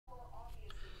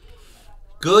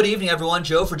Good evening, everyone.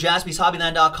 Joe for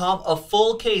JaspysHobbyland.com. A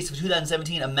full case of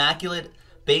 2017 Immaculate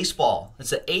Baseball.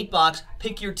 It's an 8-box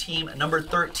Pick Your Team number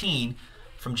 13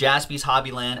 from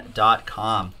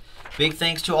JaspysHobbyland.com. Big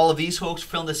thanks to all of these folks for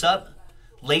filling this up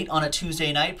late on a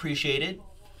Tuesday night. Appreciate it.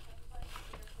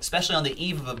 Especially on the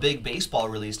eve of a big baseball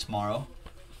release tomorrow.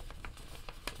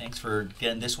 Thanks for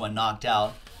getting this one knocked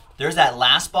out. There's that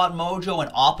last spot mojo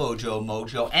and Oppo Joe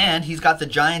mojo. And he's got the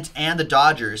Giants and the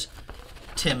Dodgers.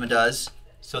 Tim does.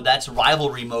 So that's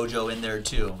rivalry mojo in there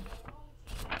too.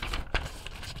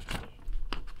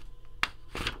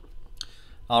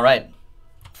 All right.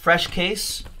 Fresh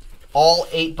case. All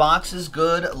 8 boxes.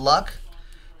 Good luck.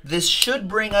 This should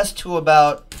bring us to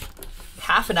about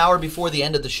half an hour before the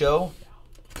end of the show.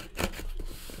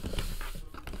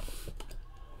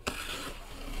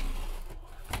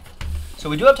 So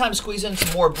we do have time to squeeze in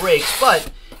some more breaks,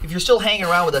 but if you're still hanging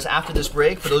around with us after this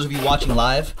break, for those of you watching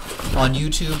live on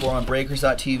YouTube or on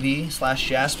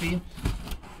breakers.tv/Jaspy,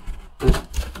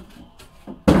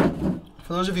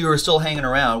 for those of you who are still hanging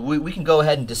around, we can go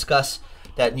ahead and discuss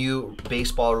that new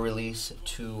baseball release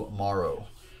tomorrow.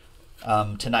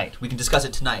 Tonight. We can discuss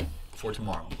it tonight for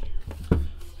tomorrow.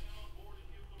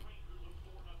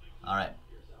 All right.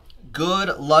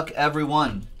 Good luck,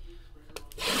 everyone.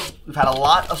 We've had a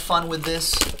lot of fun with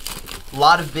this. A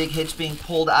lot of big hits being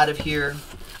pulled out of here.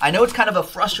 I know it's kind of a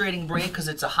frustrating break because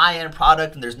it's a high-end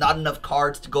product and there's not enough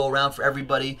cards to go around for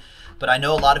everybody. But I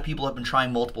know a lot of people have been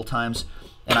trying multiple times,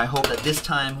 and I hope that this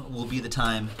time will be the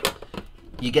time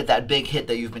you get that big hit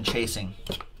that you've been chasing.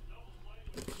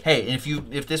 Hey,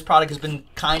 if this product has been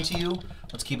kind to you,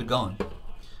 let's keep it going.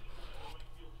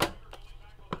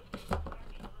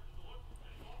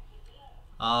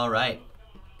 All right.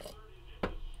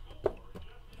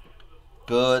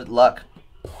 Good luck.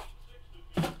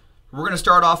 We're going to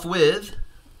start off with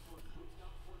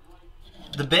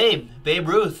the Babe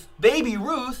Ruth. Baby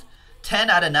Ruth, 10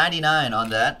 out of 99 on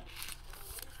that.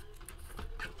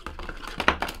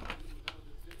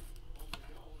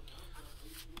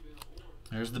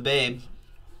 There's the Babe.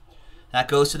 That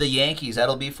goes to the Yankees.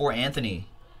 That'll be for Anthony.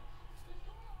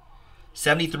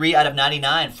 73 out of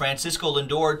 99. Francisco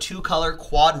Lindor, 2-color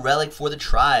quad relic for the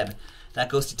Tribe. That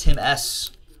goes to Tim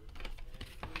S.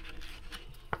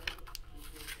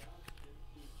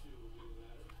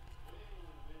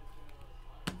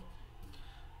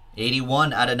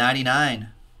 '81 out of 99.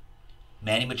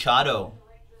 Manny Machado.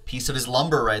 Piece of his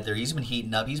lumber right there. He's been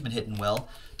heating up. He's been hitting well.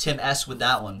 Tim S. with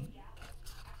that one.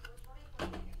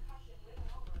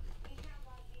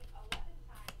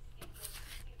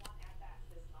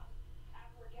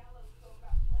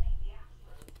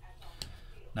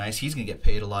 Nice. He's going to get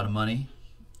paid a lot of money.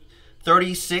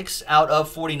 36 out of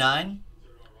 49.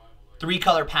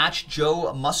 3-color patch,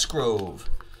 Joe Musgrove.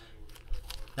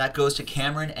 That goes to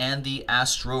Cameron and the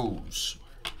Astros.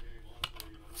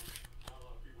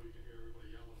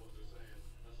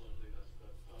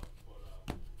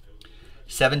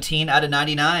 17 out of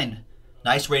 99.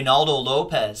 Nice Reynaldo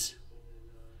Lopez.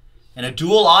 And a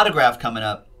dual autograph coming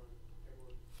up.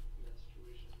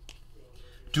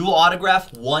 Dual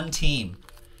autograph, 1 team.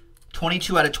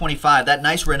 22 out of 25. That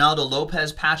nice Reynaldo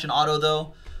Lopez patch and auto,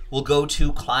 though, will go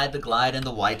to Clyde the Glide and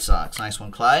the White Sox. Nice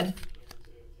one, Clyde.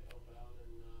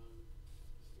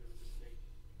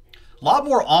 A lot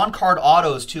more on-card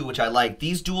autos, too, which I like.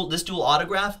 This dual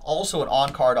autograph, also an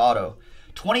on-card auto.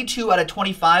 22 out of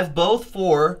 25, both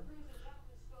for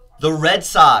the Red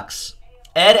Sox.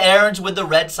 Ed Aarons with the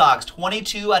Red Sox.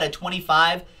 22 out of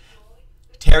 25.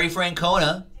 Terry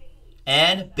Francona.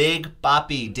 And Big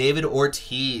Boppy, David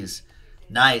Ortiz.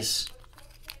 Nice.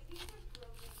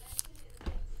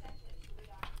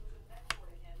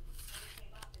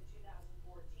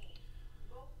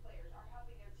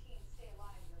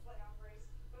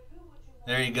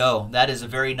 There you go. That is a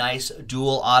very nice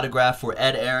dual autograph for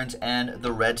Ed Aarons and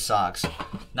the Red Sox.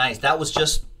 Nice. That was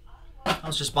just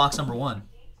box number 1.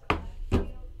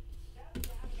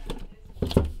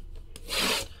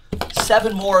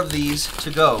 7 more of these to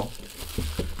go.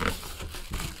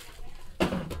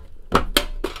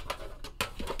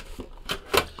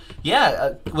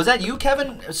 Yeah, was that you,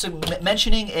 Kevin,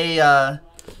 mentioning a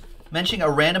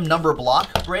random number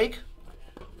block break?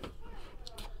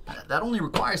 That only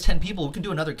requires 10 people. We can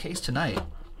do another case tonight.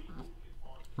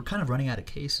 We're kind of running out of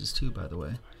cases too, by the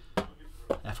way.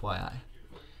 FYI.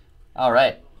 All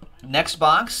right, next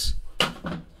box.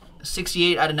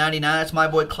 68 out of 99. That's my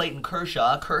boy Clayton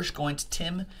Kershaw. Kersh going to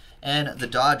Tim and the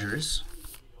Dodgers.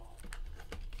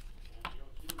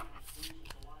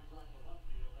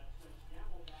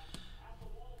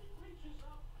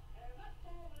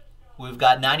 We've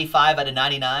got 95 out of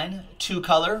 99.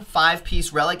 2-color,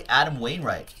 5-piece relic, Adam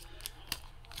Wainwright.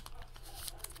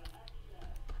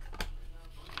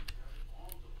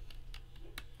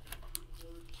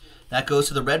 That goes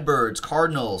to the Redbirds,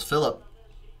 Cardinals, Phillip.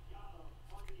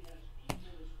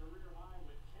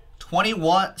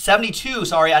 72,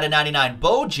 sorry, out of 99.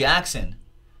 Bo Jackson.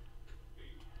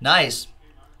 Nice.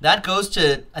 That goes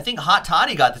to, I think Hot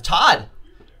Toddy got the Todd.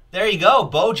 There you go,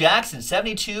 Bo Jackson,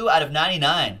 72 out of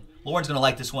 99. Lauren's going to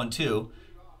like this one too.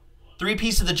 3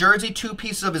 pieces of the jersey, 2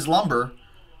 pieces of his lumber.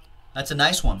 That's a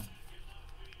nice one.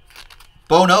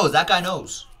 Bo knows. That guy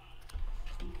knows.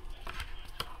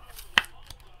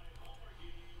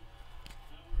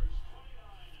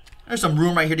 There's some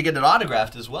room right here to get it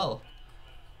autographed as well.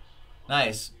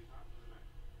 Nice.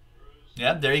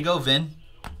 Yep, there you go, Vin.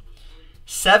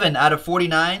 7 out of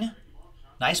 49.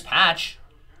 Nice patch.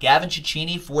 Gavin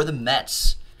Cecchini for the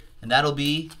Mets. And that'll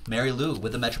be Mary Lou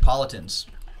with the Metropolitans.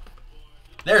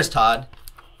 There's Todd.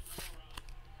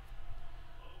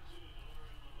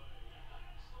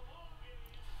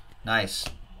 Nice.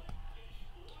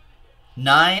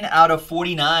 9 out of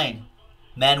 49.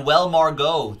 Manuel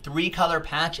Margot, 3-color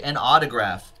patch and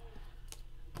autograph.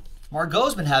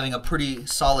 Margot's been having a pretty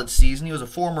solid season. He was a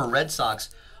former Red Sox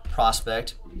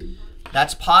prospect.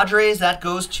 That's Padres. That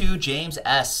goes to James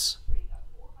S.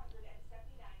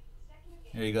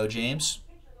 There you go, James.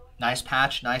 Nice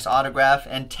patch, nice autograph.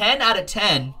 And 10 out of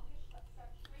 10,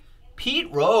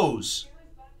 Pete Rose.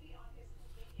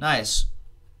 Nice.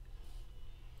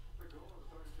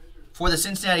 For the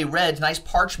Cincinnati Reds, nice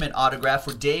parchment autograph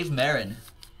for Dave Marin.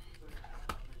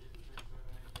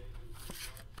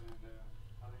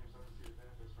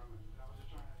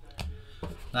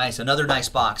 Nice, another nice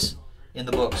box in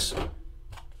the books.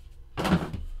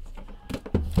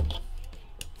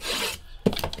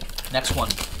 Next one.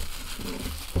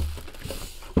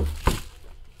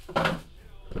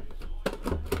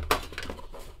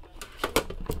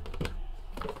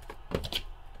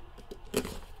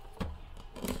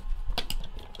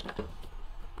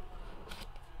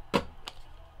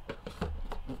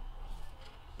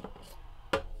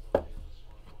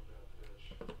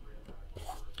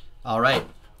 All right,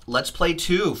 let's play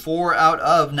 2. 4 out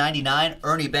of 99,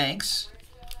 Ernie Banks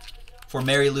for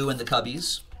Mary Lou and the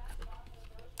Cubbies.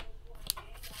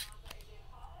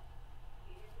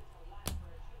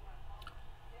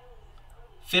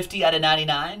 $50 out of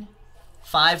 99,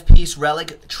 5-piece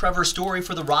relic, Trevor Story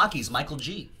for the Rockies, Michael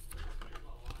G.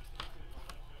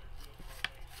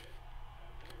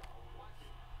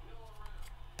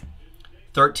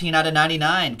 $13 out of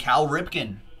 99, Cal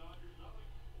Ripken.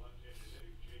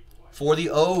 For the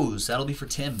O's, that'll be for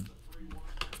Tim.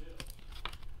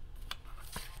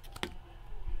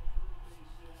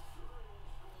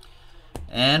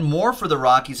 And more for the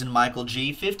Rockies and Michael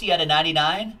G. 50 out of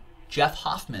 99, Jeff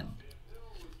Hoffman.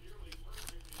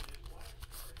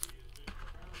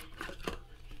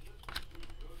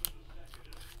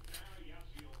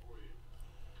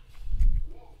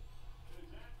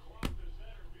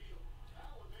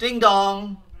 Ding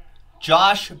dong.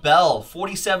 Josh Bell,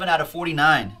 47 out of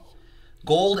 49.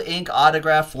 Gold ink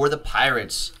autograph for the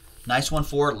Pirates. Nice one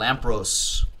for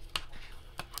Lampros.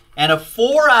 And a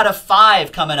 4 out of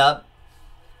 5 coming up.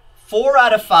 4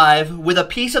 out of 5 with a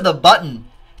piece of the button.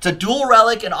 It's a dual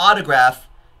relic and autograph.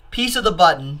 Piece of the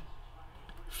button.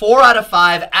 4 out of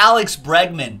 5, Alex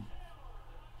Bregman.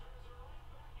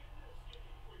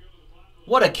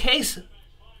 What a case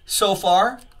so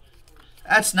far.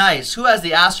 That's nice. Who has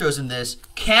the Astros in this?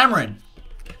 Cameron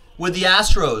with the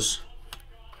Astros.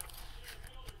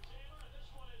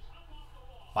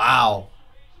 Wow.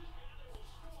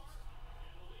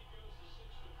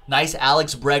 Nice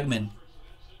Alex Bregman.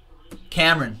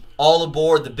 Cameron, all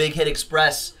aboard the Big Hit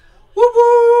Express. Whoop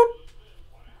whoop.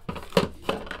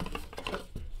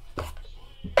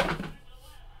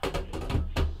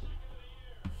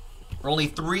 We're only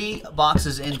 3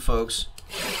 boxes in, folks.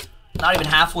 Not even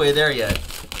halfway there yet.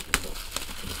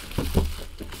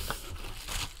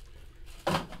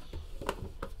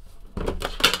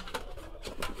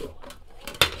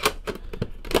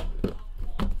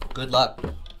 Good luck.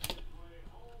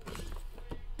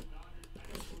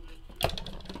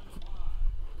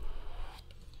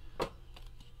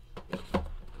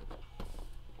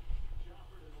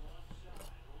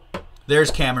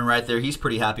 There's Cameron right there. He's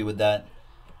pretty happy with that.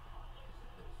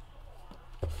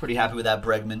 Pretty happy with that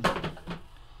Bregman.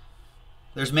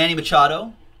 There's Manny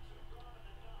Machado.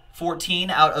 14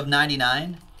 out of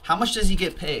 99. How much does he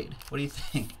get paid? What do you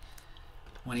think?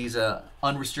 When he's a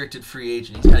unrestricted free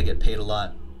agent, he's got to get paid a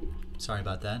lot. Sorry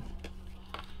about that.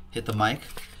 Hit the mic.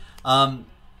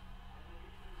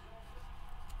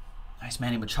 Nice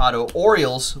Manny Machado.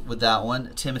 Orioles with that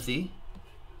one. Timothy.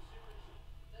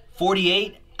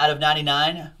 48 out of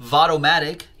 99.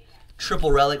 Votomatic.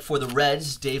 Triple relic for the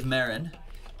Reds. Dave Marin.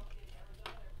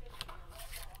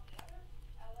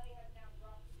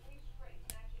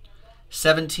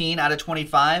 $17 out of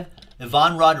 25.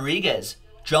 Ivan Rodriguez.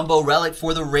 Jumbo relic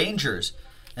for the Rangers.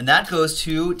 And that goes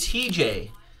to TJ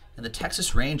and the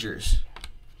Texas Rangers.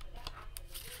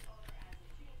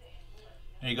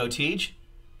 There you go, Tej.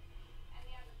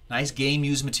 Nice game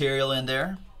used material in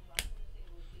there.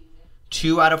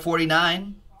 2 out of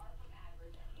 49.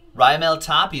 Raimel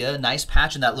Tapia. Nice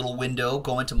patch in that little window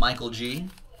going to Michael G.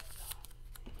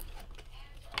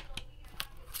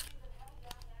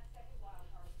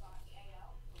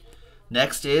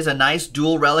 Next is a nice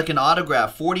dual relic and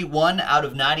autograph. 41 out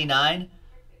of 99.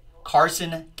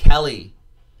 Carson Kelly.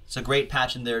 It's a great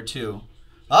patch in there too.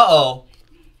 Uh-oh.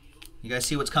 You guys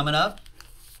see what's coming up?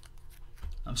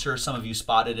 I'm sure some of you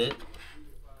spotted it.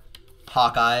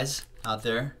 Hawkeyes out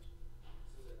there.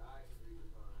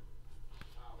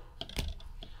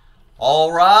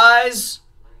 All rise.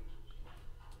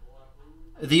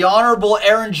 The Honorable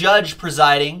Aaron Judge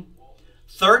presiding.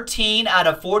 13 out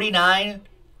of 49.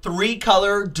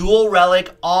 3-color dual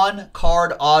relic on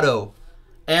card auto.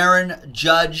 Aaron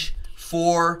Judge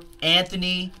for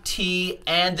Anthony T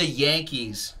and the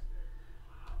Yankees.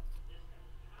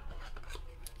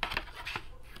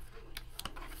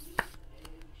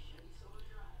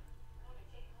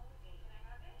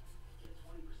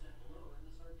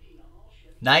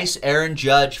 Nice Aaron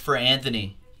Judge for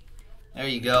Anthony. There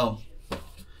you go.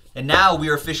 And now we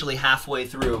are officially halfway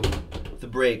through the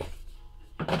break.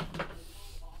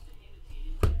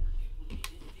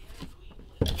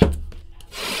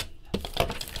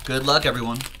 Good luck,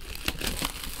 everyone.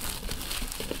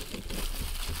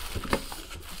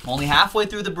 Only halfway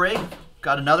through the break.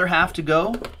 Got another half to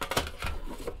go.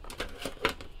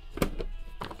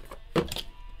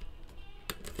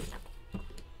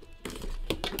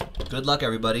 Good luck,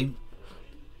 everybody.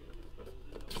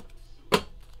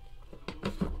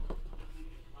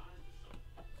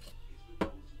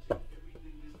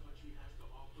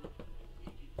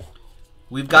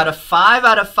 We've got a 5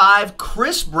 out of 5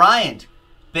 Chris Bryant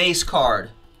base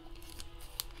card.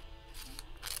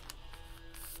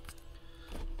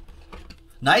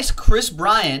 Nice Chris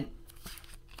Bryant,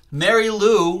 Mary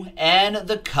Lou, and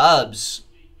the Cubs.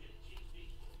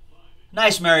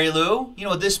 Nice, Mary Lou. You know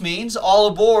what this means? All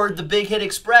aboard the Big Hit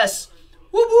Express.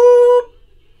 Whoop whoop.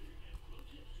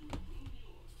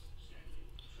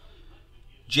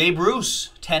 Jay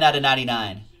Bruce, 10 out of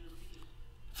 99.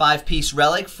 5-piece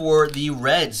relic for the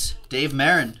Reds, Dave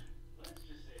Marin.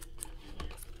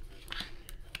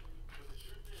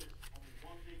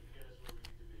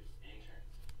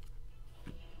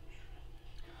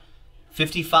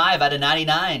 $55 out of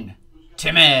 99.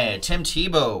 Tim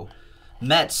Tebow.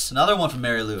 Mets, another one from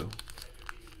Mary Lou.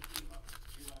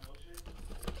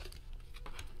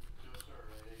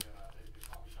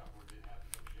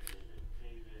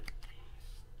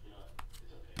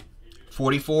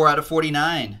 $44 out of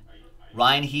 49.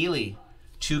 Ryan Healy.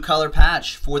 2-color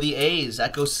patch for the A's.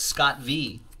 That goes to Scott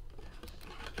V.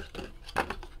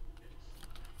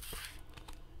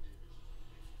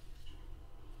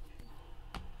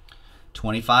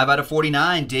 $25 out of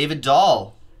 49. David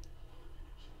Dahl.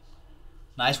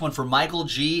 Nice one for Michael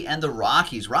G and the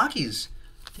Rockies. Rockies,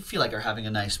 they feel like are having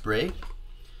a nice break.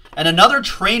 And another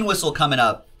train whistle coming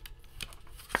up.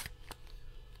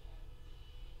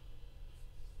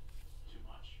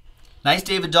 Nice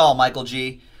David Dahl, Michael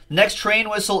G. Next train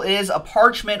whistle is a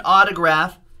parchment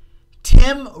autograph.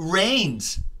 Tim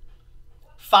Raines.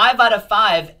 5 out of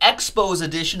 5 Expos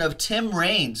edition of Tim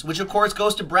Raines, which of course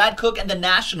goes to Brad Cook and the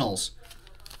Nationals.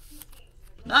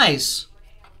 Nice.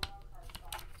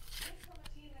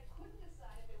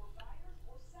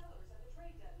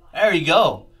 There you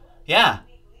go. Yeah.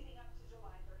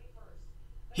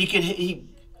 He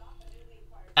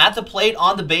at the plate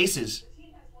on the bases.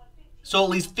 So at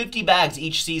least 50 bags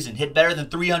each season. Hit better than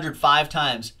 305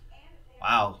 times.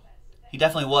 Wow. He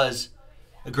definitely was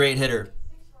a great hitter.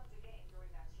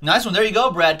 Nice one. There you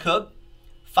go, Brad Cook.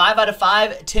 5 out of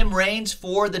 5 Tim Raines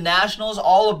for the Nationals.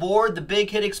 All aboard the Big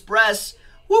Hit Express.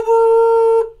 Whoop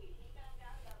whoop.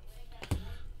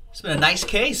 It's been a nice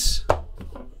case.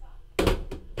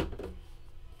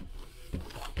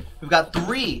 We've got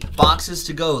 3 boxes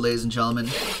to go, ladies and gentlemen.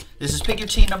 This is Pick Your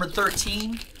Team number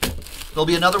 13. There'll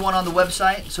be another one on the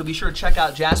website, so be sure to check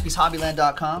out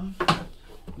JaspysHobbyland.com.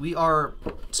 We are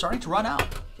starting to run out,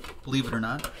 believe it or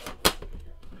not.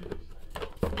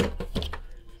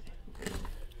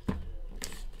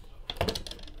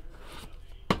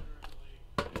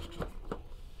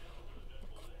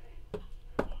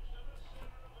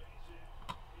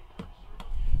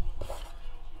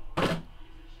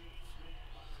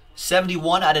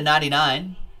 71 out of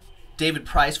 99. David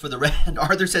Price for the red.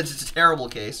 Arthur says it's a terrible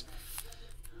case.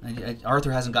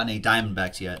 Arthur hasn't gotten any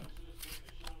Diamondbacks yet.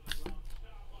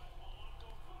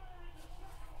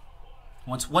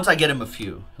 Once I get him a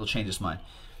few, he'll change his mind.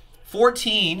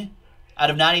 14 out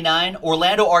of 99.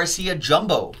 Orlando Arcia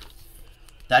Jumbo.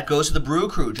 That goes to the Brew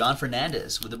Crew. John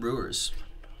Fernandez with the Brewers.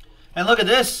 And look at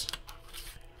this.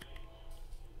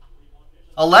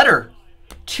 A letter.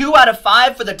 2 out of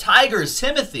 5 for the Tigers.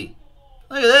 Timothy.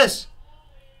 Look at this.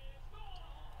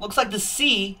 Looks like the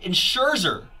C in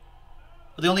Scherzer.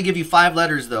 But they only give you 5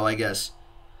 letters, though, I guess.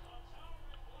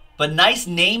 But nice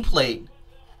nameplate.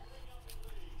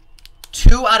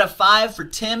 2 out of 5 for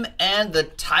Tim and the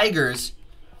Tigers.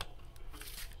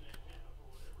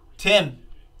 Tim,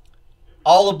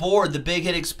 all aboard the Big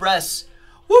Hit Express.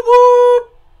 Whoop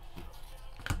whoop!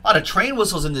 A lot of train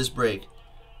whistles in this break.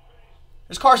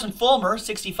 There's Carson Fulmer,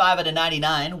 65 out of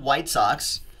 99, White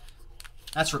Sox.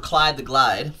 That's for Clyde the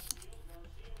Glide.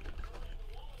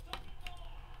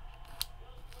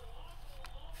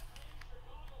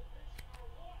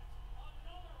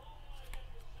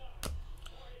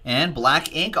 And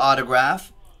black ink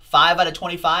autograph, 5 out of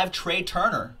 25, Trey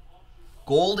Turner.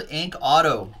 Gold ink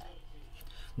auto.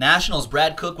 Nationals,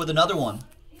 Brad Cook with another one.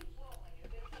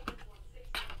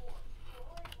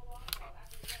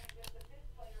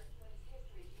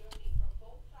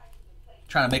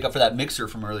 Trying to make up for that mixer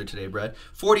from earlier today, Brad.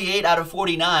 48 out of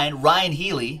 49, Ryan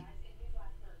Healy.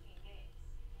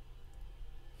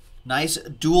 Nice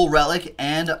dual relic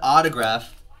and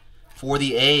autograph for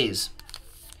the A's.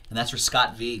 And that's for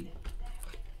Scott V.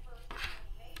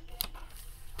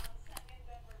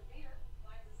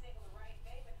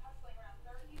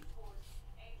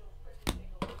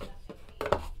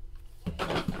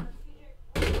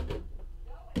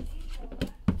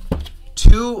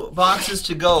 Two boxes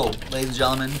to go, ladies and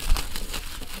gentlemen.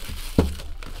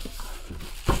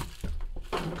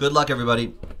 Good luck,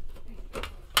 everybody.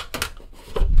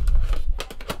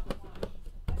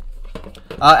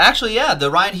 Actually, yeah, the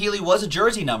Ryan Healy was a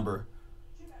jersey number.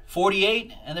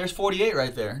 48, and there's 48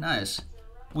 right there. Nice.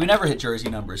 We never hit jersey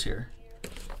numbers here.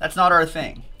 That's not our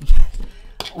thing.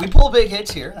 We pull big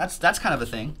hits here. That's kind of a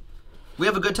thing. We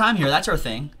have a good time here. That's our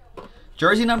thing.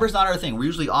 Jersey numbers not our thing. We're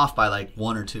usually off by like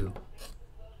 1 or 2.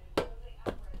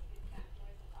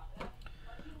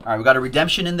 All right, we got a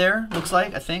redemption in there, looks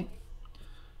like, I think.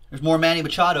 There's more Manny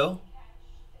Machado.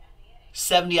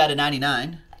 70 out of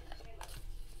 99.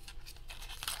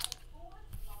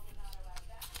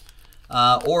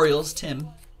 Orioles, Tim.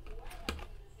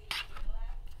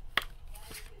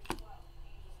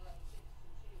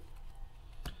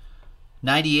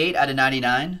 $98 out of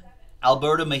 99.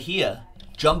 Alberto Mejia,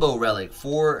 jumbo relic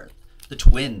for the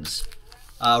Twins.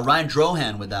 Ryan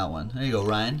Drohan with that one. There you go,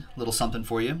 Ryan. A little something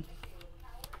for you.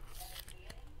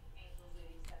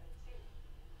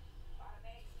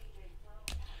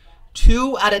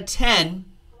 $2 out of 10.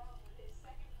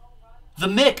 The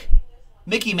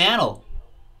Mickey Mantle.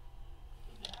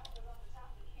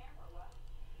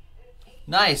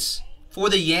 Nice. For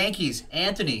the Yankees,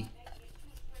 Anthony.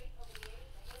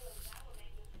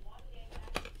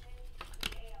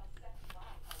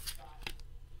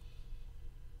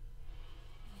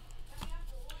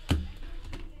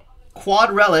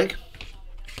 Quad relic.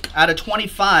 Out of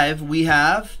 25, we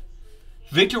have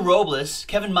Victor Robles,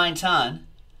 Kevin Maintan,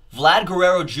 Vlad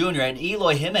Guerrero Jr., and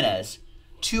Eloy Jimenez.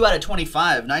 2 out of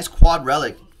 25. Nice quad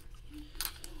relic.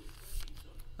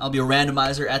 That'll be a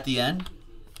randomizer at the end.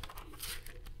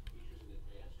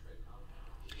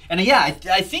 And yeah,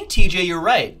 I think, TJ, you're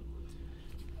right.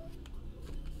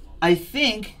 I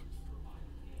think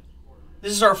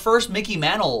this is our first Mickey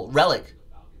Mantle relic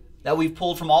that we've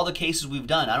pulled from all the cases we've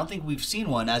done. I don't think we've seen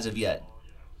one as of yet.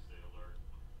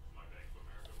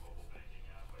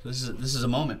 This is a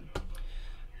moment.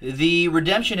 The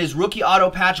redemption is rookie auto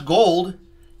patch gold,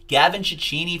 Gavin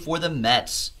Cecchini for the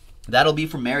Mets. That'll be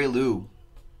from Mary Lou.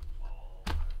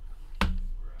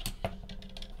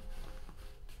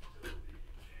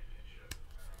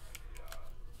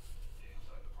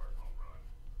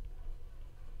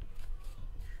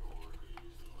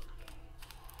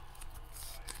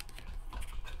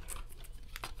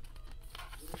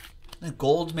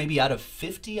 Gold maybe out of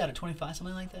 50, out of 25,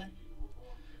 something like that.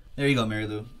 There you go, Mary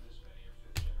Lou.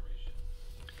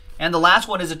 And the last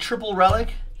one is a triple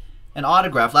relic, an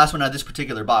autograph. Last one out of this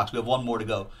particular box. We have one more to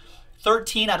go.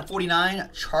 13 out of 49,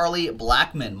 Charlie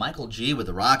Blackmon. Michael G with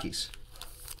the Rockies.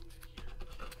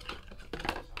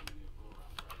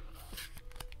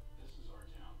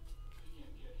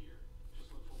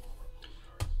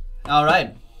 All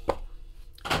right.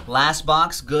 Last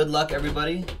box. Good luck,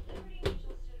 everybody.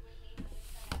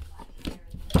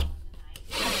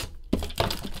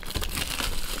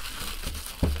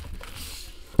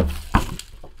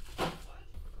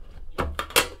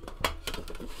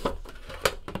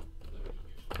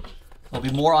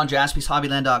 There'll be more on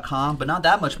JaspysHobbyland.com, but not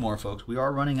that much more, folks. We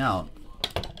are running out.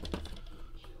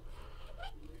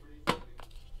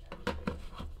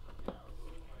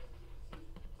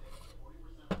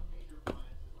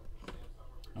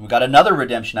 And we got another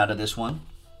redemption out of this one.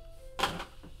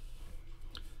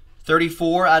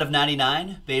 34 out of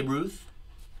 99, Babe Ruth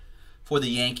for the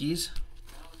Yankees.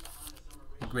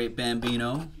 The great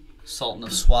Bambino, Sultan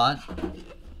of SWAT.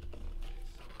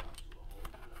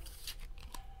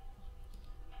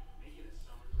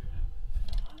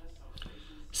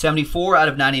 $74 out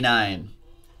of 99.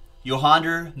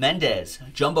 Yohander Mendez,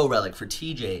 Jumbo Relic for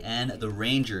TJ and the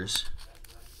Rangers.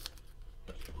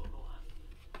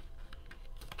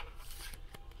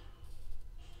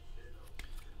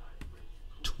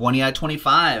 $20 out of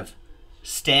 25.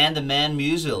 Stan the Man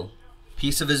Musial,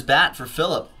 piece of his bat for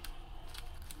Philip.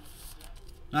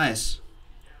 Nice.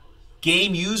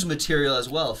 Game used material as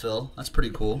well, Phil. That's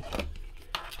pretty cool.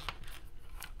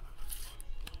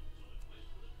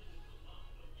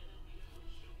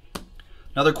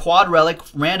 Another quad relic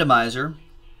randomizer.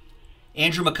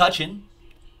 Andrew McCutchen,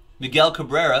 Miguel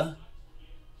Cabrera,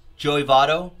 Joey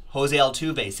Votto, Jose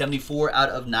Altuve. 74 out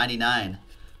of 99.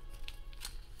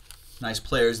 Nice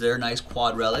players there. Nice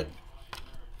quad relic.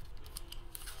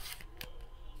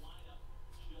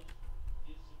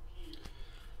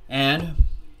 And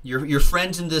your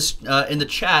friends in this in the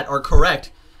chat are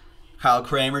correct. Kyle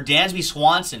Kramer, Dansby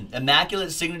Swanson,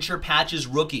 Immaculate Signature Patches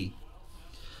rookie,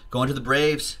 going to the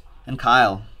Braves, and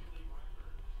Kyle.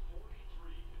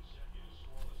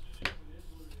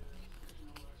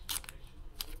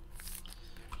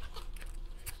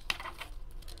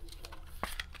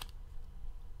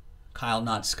 Kyle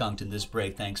not skunked in this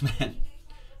break. Thanks, man.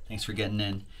 Thanks for getting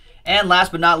in. And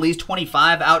last but not least,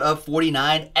 25 out of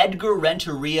 49, Edgar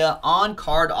Renteria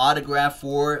on-card autograph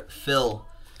for Phil.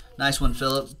 Nice one,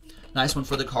 Philip. Nice one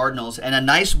for the Cardinals. And a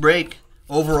nice break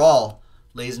overall,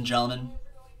 ladies and gentlemen.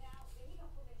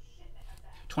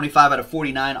 25 out of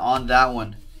 49 on that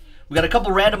one. We got a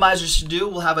couple randomizers to do.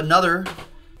 We'll have another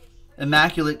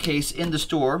Immaculate case in the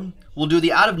store. We'll do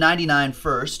the out of 99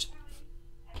 first.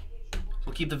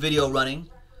 We'll keep the video running.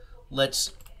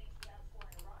 Let's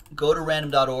go to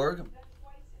random.org.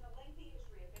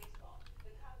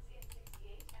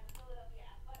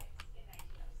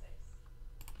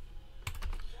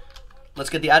 Let's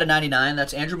get the out of 99.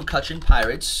 That's Andrew McCutchen,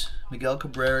 Pirates. Miguel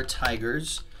Cabrera,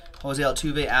 Tigers. Jose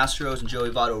Altuve, Astros, and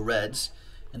Joey Votto, Reds.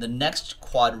 And the next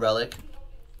quad relic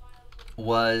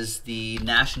was the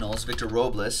Nationals, Victor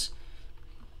Robles.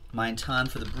 Maintan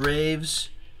for the Braves.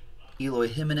 Eloy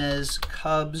Jimenez,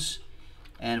 Cubs.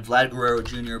 And Vlad Guerrero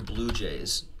Jr., Blue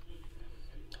Jays.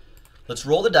 Let's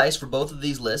roll the dice for both of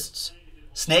these lists.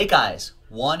 Snake Eyes,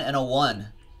 1 and a 1.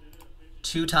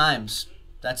 2 times.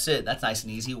 That's it. That's nice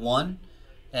and easy. 1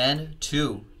 and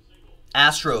 2.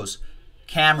 Astros,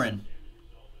 Cameron.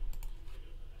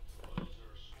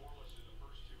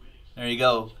 There you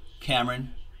go,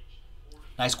 Cameron.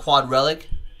 Nice quad relic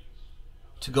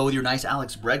to go with your nice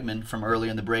Alex Bregman from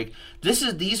earlier in the break.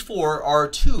 These 4 are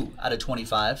 2 out of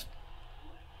 25.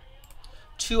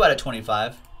 2 out of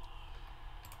 25.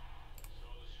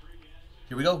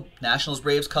 Here we go. Nationals,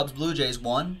 Braves, Cubs, Blue Jays.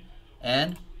 1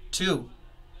 and 2.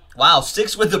 Wow,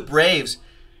 6 with the Braves.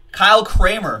 Kyle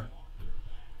Kramer,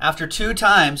 after 2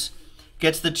 times,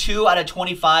 gets the 2 out of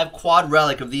 25 quad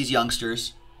relic of these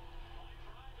youngsters.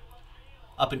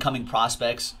 Up-and-coming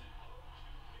prospects.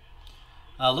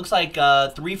 Looks like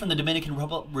 3 from the Dominican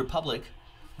Republic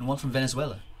and 1 from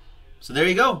Venezuela. So there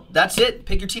you go. That's it.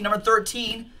 Pick your team number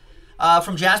 13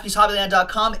 from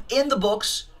JaspysHobbyland.com in the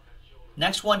books.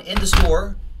 Next one in the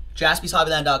store,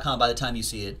 JaspysHobbyland.com by the time you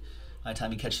see it, by the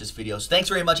time you catch this video. So thanks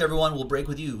very much, everyone. We'll break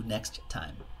with you next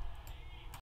time.